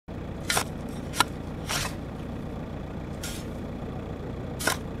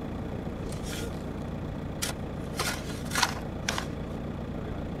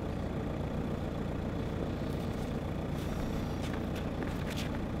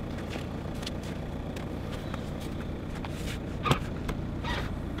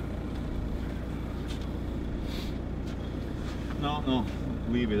no,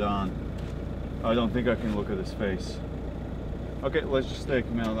 leave it on. I don't think I can look at his face. Okay, let's just take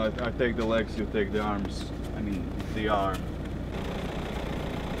him out. I take the legs, you take the arms. I mean, the arm.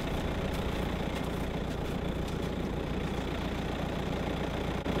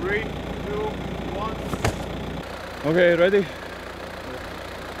 Three, two, one. Okay, ready?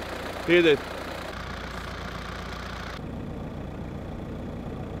 Hit it.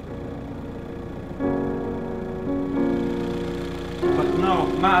 But no,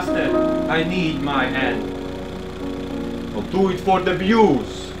 Master, I need my hand. I'll do it for the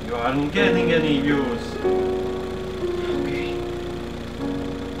views. You aren't getting any views. Okay.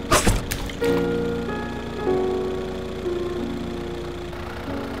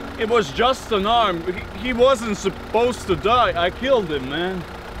 It was just an arm. He wasn't supposed to die. I killed him, man.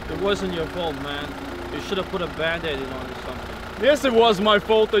 It wasn't your fault, man. You should have put a band-aid on or something. Yes, it was my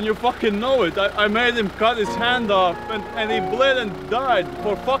fault, and you fucking know it. I made him cut his hand off, and he bled and died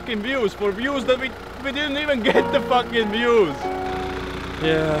for fucking views. For views that we didn't even get the fucking views.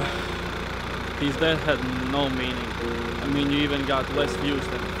 Yeah. His death had no meaning. I mean, you even got less views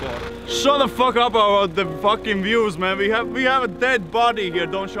than before. Shut the fuck up about the fucking views, man. We have a dead body here,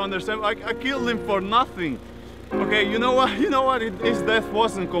 don't you understand? I killed him for nothing. Okay, you know what? His death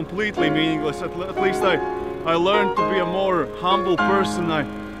wasn't completely meaningless. At least I learned to be a more humble person.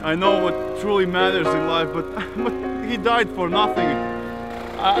 I know what truly matters in life, but he died for nothing.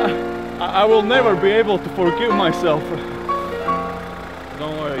 I will never be able to forgive myself.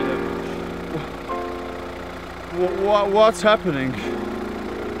 Don't worry that much. What's happening?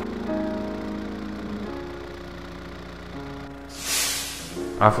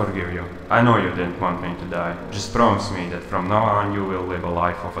 I forgive you. I know you didn't want me to die. Just promise me that from now on you will live a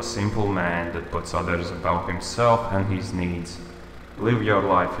life of a simple man that puts others above himself and his needs. Live your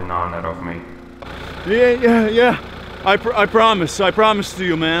life in honor of me. Yeah. I promise. I promise to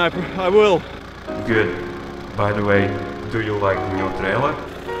you, man. I will. Good. By the way, do you like the new trailer?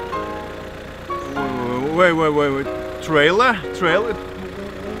 Wait. Trailer? Trailer?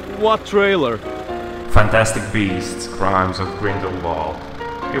 What trailer? Fantastic Beasts, Crimes of Grindelwald.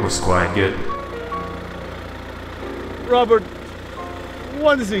 It was quite good. Robert,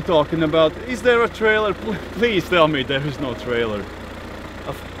 what is he talking about? Is there a trailer? Please tell me there is no trailer.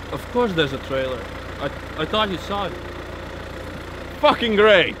 Of course there's a trailer. I thought you saw it. Fucking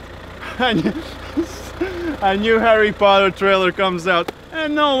great! A new Harry Potter trailer comes out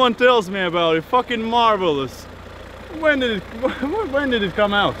and no one tells me about it. Fucking marvelous. When did it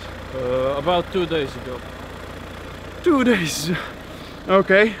come out? About 2 days ago. 2 days.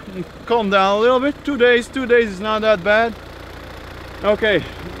 Okay, calm down a little bit. 2 days is not that bad. Okay,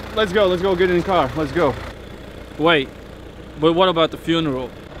 let's go get in the car. Let's go. Wait, but what about the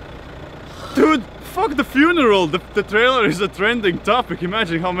funeral? Dude, fuck the funeral. The trailer is a trending topic.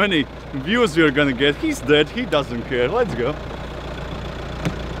 Imagine how many views we're gonna get. He's dead. He doesn't care. Let's go.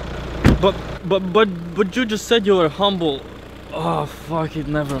 But you just said you were humble. Oh, fuck it,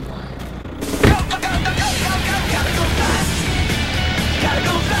 never mind.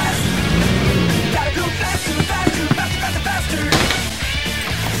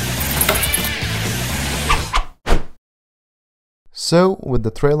 So, with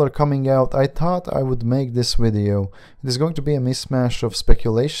the trailer coming out, I thought I would make this video. It is going to be a mismatch of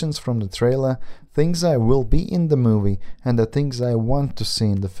speculations from the trailer, things I will be in the movie, and the things I want to see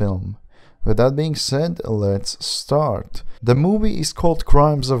in the film. With that being said, let's start. The movie is called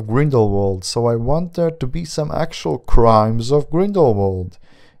Crimes of Grindelwald, so I want there to be some actual crimes of Grindelwald.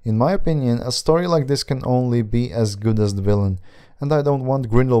 In my opinion, a story like this can only be as good as the villain, and I don't want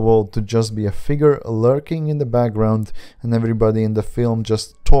Grindelwald to just be a figure lurking in the background and everybody in the film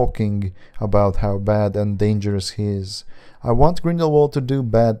just talking about how bad and dangerous he is. I want Grindelwald to do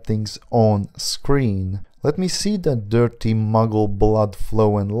bad things on screen. Let me see that dirty muggle blood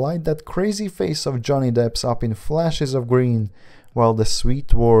flow and light that crazy face of Jhonny Depp up in flashes of green, while the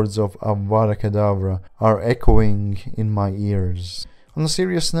sweet words of Avada Kedavra are echoing in my ears. On a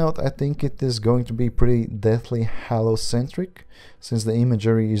serious note, I think it is going to be pretty Deathly Hallows-centric, since the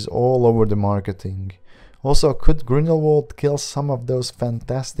imagery is all over the marketing. Also, could Grindelwald kill some of those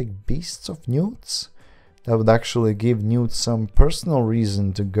fantastic beasts of Newt's? That would actually give Newt some personal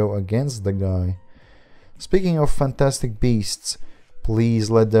reason to go against the guy. Speaking of fantastic beasts,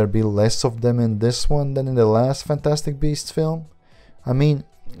 please let there be less of them in this one than in the last Fantastic Beasts film. I mean,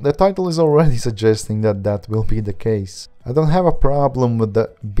 the title is already suggesting that that will be the case. I don't have a problem with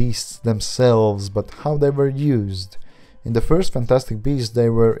the beasts themselves, but how they were used. In the first Fantastic Beasts they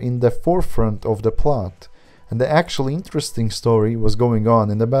were in the forefront of the plot, and the actually interesting story was going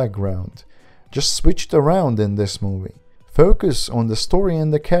on in the background. Just switched around in this movie. Focus on the story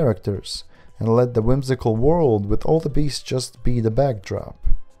and the characters, and let the whimsical world with all the beasts just be the backdrop.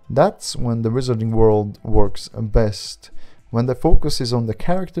 That's when the wizarding world works best. When the focus is on the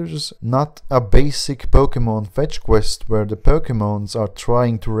characters, not a basic Pokemon fetch quest where the Pokemons are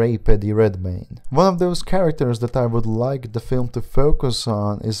trying to rape Eddie Redmayne. One of those characters that I would like the film to focus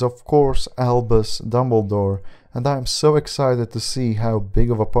on is of course Albus Dumbledore, and I am so excited to see how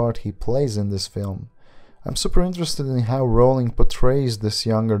big of a part he plays in this film. I'm super interested in how Rowling portrays this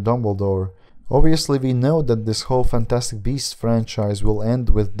younger Dumbledore. Obviously we know that this whole Fantastic Beasts franchise will end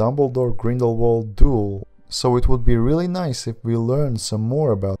with Dumbledore Grindelwald duel, so it would be really nice if we learn some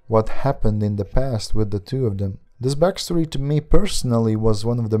more about what happened in the past with the two of them. This backstory to me personally was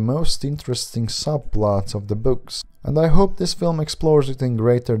one of the most interesting subplots of the books, and I hope this film explores it in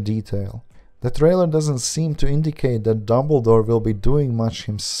greater detail. The trailer doesn't seem to indicate that Dumbledore will be doing much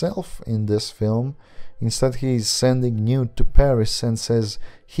himself in this film. Instead, he is sending Newt to Paris and says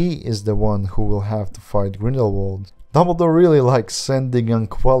he is the one who will have to fight Grindelwald. Dumbledore really likes sending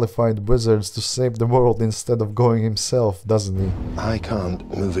unqualified wizards to save the world instead of going himself, doesn't he? I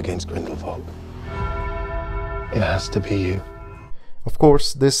can't move against Grindelwald. It has to be you. Of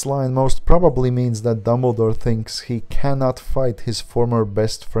course, this line most probably means that Dumbledore thinks he cannot fight his former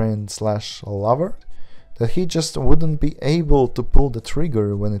best friend / lover, that he just wouldn't be able to pull the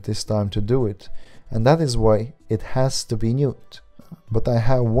trigger when it is time to do it, and that is why it has to be Newt. But I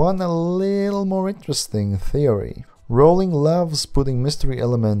have one a little more interesting theory. Rowling loves putting mystery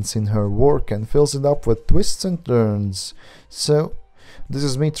elements in her work and fills it up with twists and turns, so this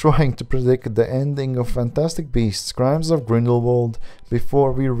is me trying to predict the ending of Fantastic Beasts: Crimes of Grindelwald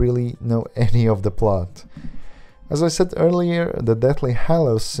before we really know any of the plot. As I said earlier, the Deathly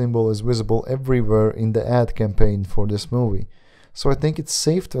Hallows symbol is visible everywhere in the ad campaign for this movie, so I think it's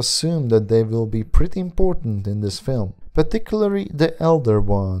safe to assume that they will be pretty important in this film. Particularly the Elder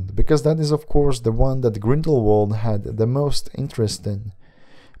Wand, because that is of course the one that Grindelwald had the most interest in.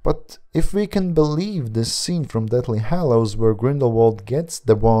 But if we can believe this scene from Deathly Hallows where Grindelwald gets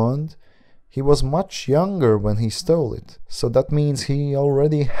the wand, he was much younger when he stole it, so that means he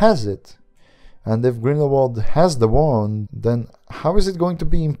already has it. And if Grindelwald has the wand, then how is it going to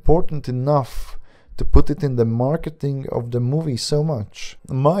be important enough to put it in the marketing of the movie so much?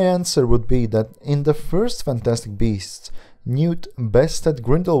 My answer would be that in the first Fantastic Beasts, Newt bested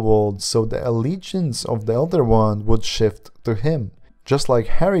Grindelwald, so the allegiance of the Elder Wand would shift to him. Just like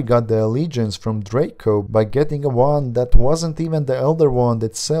Harry got the allegiance from Draco by getting a wand that wasn't even the Elder Wand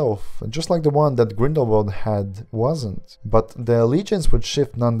itself, just like the one that Grindelwald had wasn't. But the allegiance would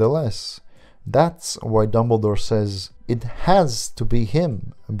shift nonetheless. That's why Dumbledore says it has to be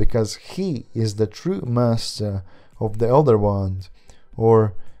him, because he is the true master of the Elder Wand.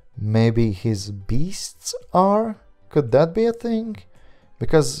 Or maybe his beasts are? Could that be a thing?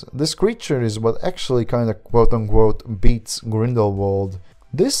 Because this creature is what actually kinda quote-unquote beats Grindelwald.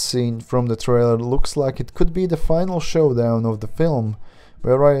 This scene from the trailer looks like it could be the final showdown of the film,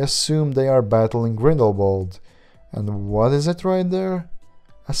 where I assume they are battling Grindelwald. And what is it right there?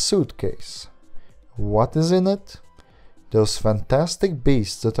 A suitcase. What is in it? Those fantastic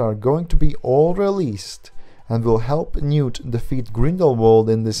beasts that are going to be all released and will help Newt defeat Grindelwald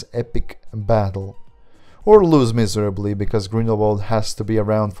in this epic battle. Or lose miserably, because Grindelwald has to be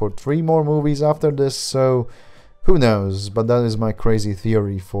around for 3 more movies after this, so who knows, but that is my crazy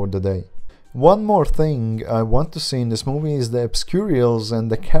theory for the day. One more thing I want to see in this movie is the Obscurials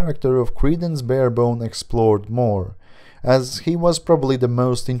and the character of Credence Barebone explored more, as he was probably the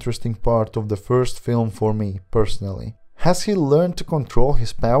most interesting part of the first film for me, personally. Has he learned to control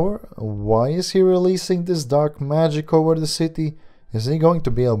his power? Why is he releasing this dark magic over the city? Is he going to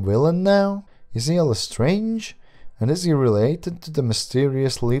be a villain now? Is he a Lestrange? And is he related to the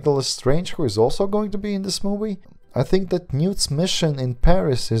mysterious little Lestrange who is also going to be in this movie? I think that Newt's mission in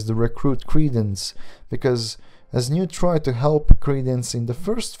Paris is to recruit Credence, because as Newt tried to help Credence in the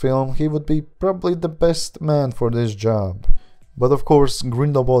first film, he would be probably the best man for this job. But of course,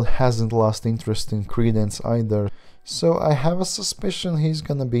 Grindelwald hasn't lost interest in Credence either, so I have a suspicion he's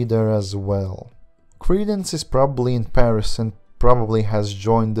gonna be there as well. Credence is probably in Paris and probably has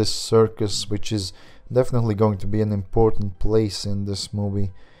joined this circus, which is definitely going to be an important place in this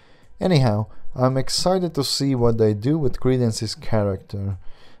movie. Anyhow, I'm excited to see what they do with Credence's character,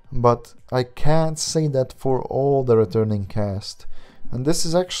 but I can't say that for all the returning cast, and this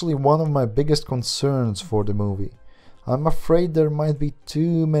is actually one of my biggest concerns for the movie. I'm afraid there might be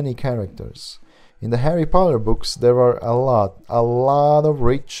too many characters. In the Harry Potter books there are a lot of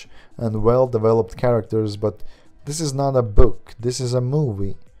rich and well-developed characters, but this is not a book, this is a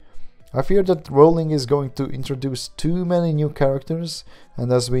movie. I fear that Rowling is going to introduce too many new characters,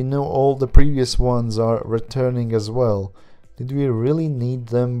 and as we know, all the previous ones are returning as well. Did we really need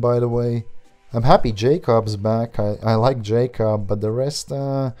them, by the way? I'm happy Jacob's back, I like Jacob, but the rest,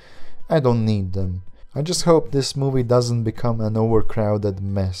 I don't need them. I just hope this movie doesn't become an overcrowded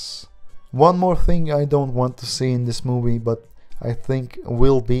mess. One more thing I don't want to see in this movie, but I think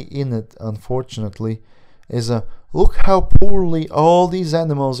will be in it, unfortunately, is a look how poorly all these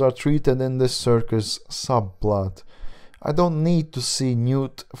animals are treated in this circus subplot. I don't need to see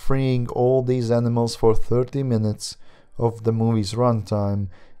Newt freeing all these animals for 30 minutes of the movie's runtime.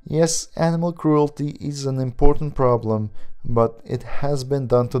 Yes, animal cruelty is an important problem, but it has been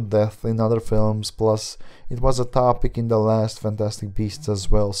done to death in other films, plus it was a topic in the last Fantastic Beasts as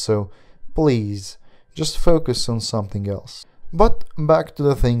well, so please, just focus on something else. But back to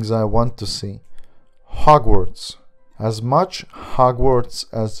the things I want to see. Hogwarts. As much Hogwarts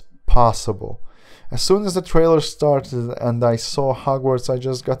as possible. As soon as the trailer started and I saw Hogwarts, I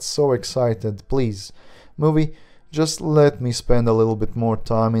just got so excited. Please, movie, just let me spend a little bit more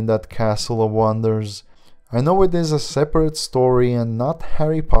time in that Castle of Wonders. I know it is a separate story and not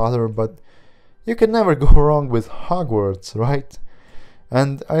Harry Potter, but you can never go wrong with Hogwarts, right?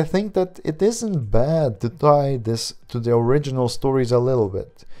 And I think that it isn't bad to tie this to the original stories a little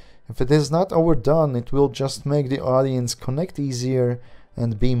bit. If it is not overdone, it will just make the audience connect easier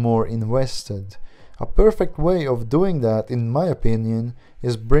and be more invested. A perfect way of doing that, in my opinion,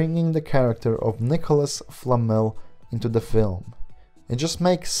 is bringing the character of Nicholas Flamel into the film. It just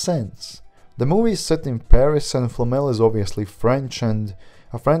makes sense. The movie is set in Paris and Flamel is obviously French and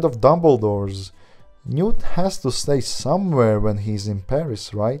a friend of Dumbledore's. Newt has to stay somewhere when he's in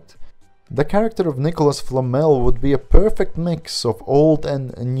Paris, right? The character of Nicholas Flamel would be a perfect mix of old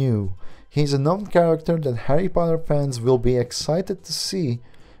and new. He's a known character that Harry Potter fans will be excited to see,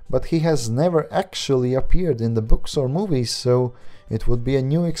 but he has never actually appeared in the books or movies, so it would be a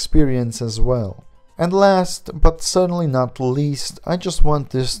new experience as well. And last, but certainly not least, I just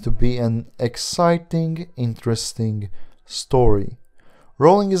want this to be an exciting, interesting story.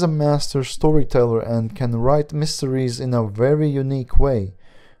 Rowling is a master storyteller and can write mysteries in a very unique way.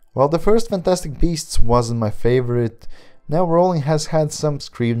 While the first Fantastic Beasts wasn't my favorite, now Rowling has had some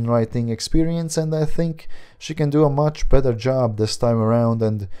screenwriting experience and I think she can do a much better job this time around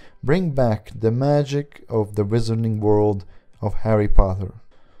and bring back the magic of the wizarding world of Harry Potter.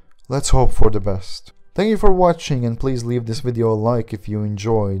 Let's hope for the best. Thank you for watching and please leave this video a like if you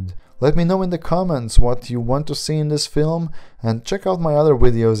enjoyed. Let me know in the comments what you want to see in this film and check out my other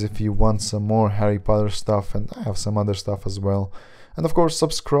videos if you want some more Harry Potter stuff, and I have some other stuff as well. And of course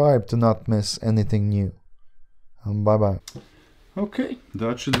subscribe to not miss anything new. Bye bye. Okay,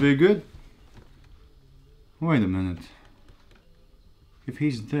 that should be good. Wait a minute. If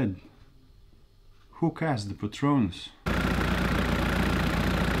he's dead, who cast the Patronus?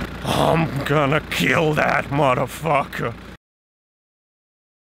 I'm gonna kill that motherfucker.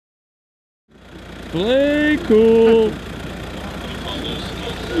 Play cool!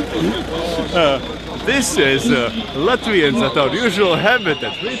 This is Latvians at our usual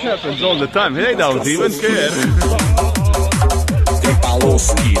habitat. This happens all the time. They don't even care.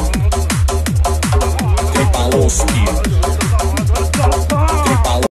 Tripaloski.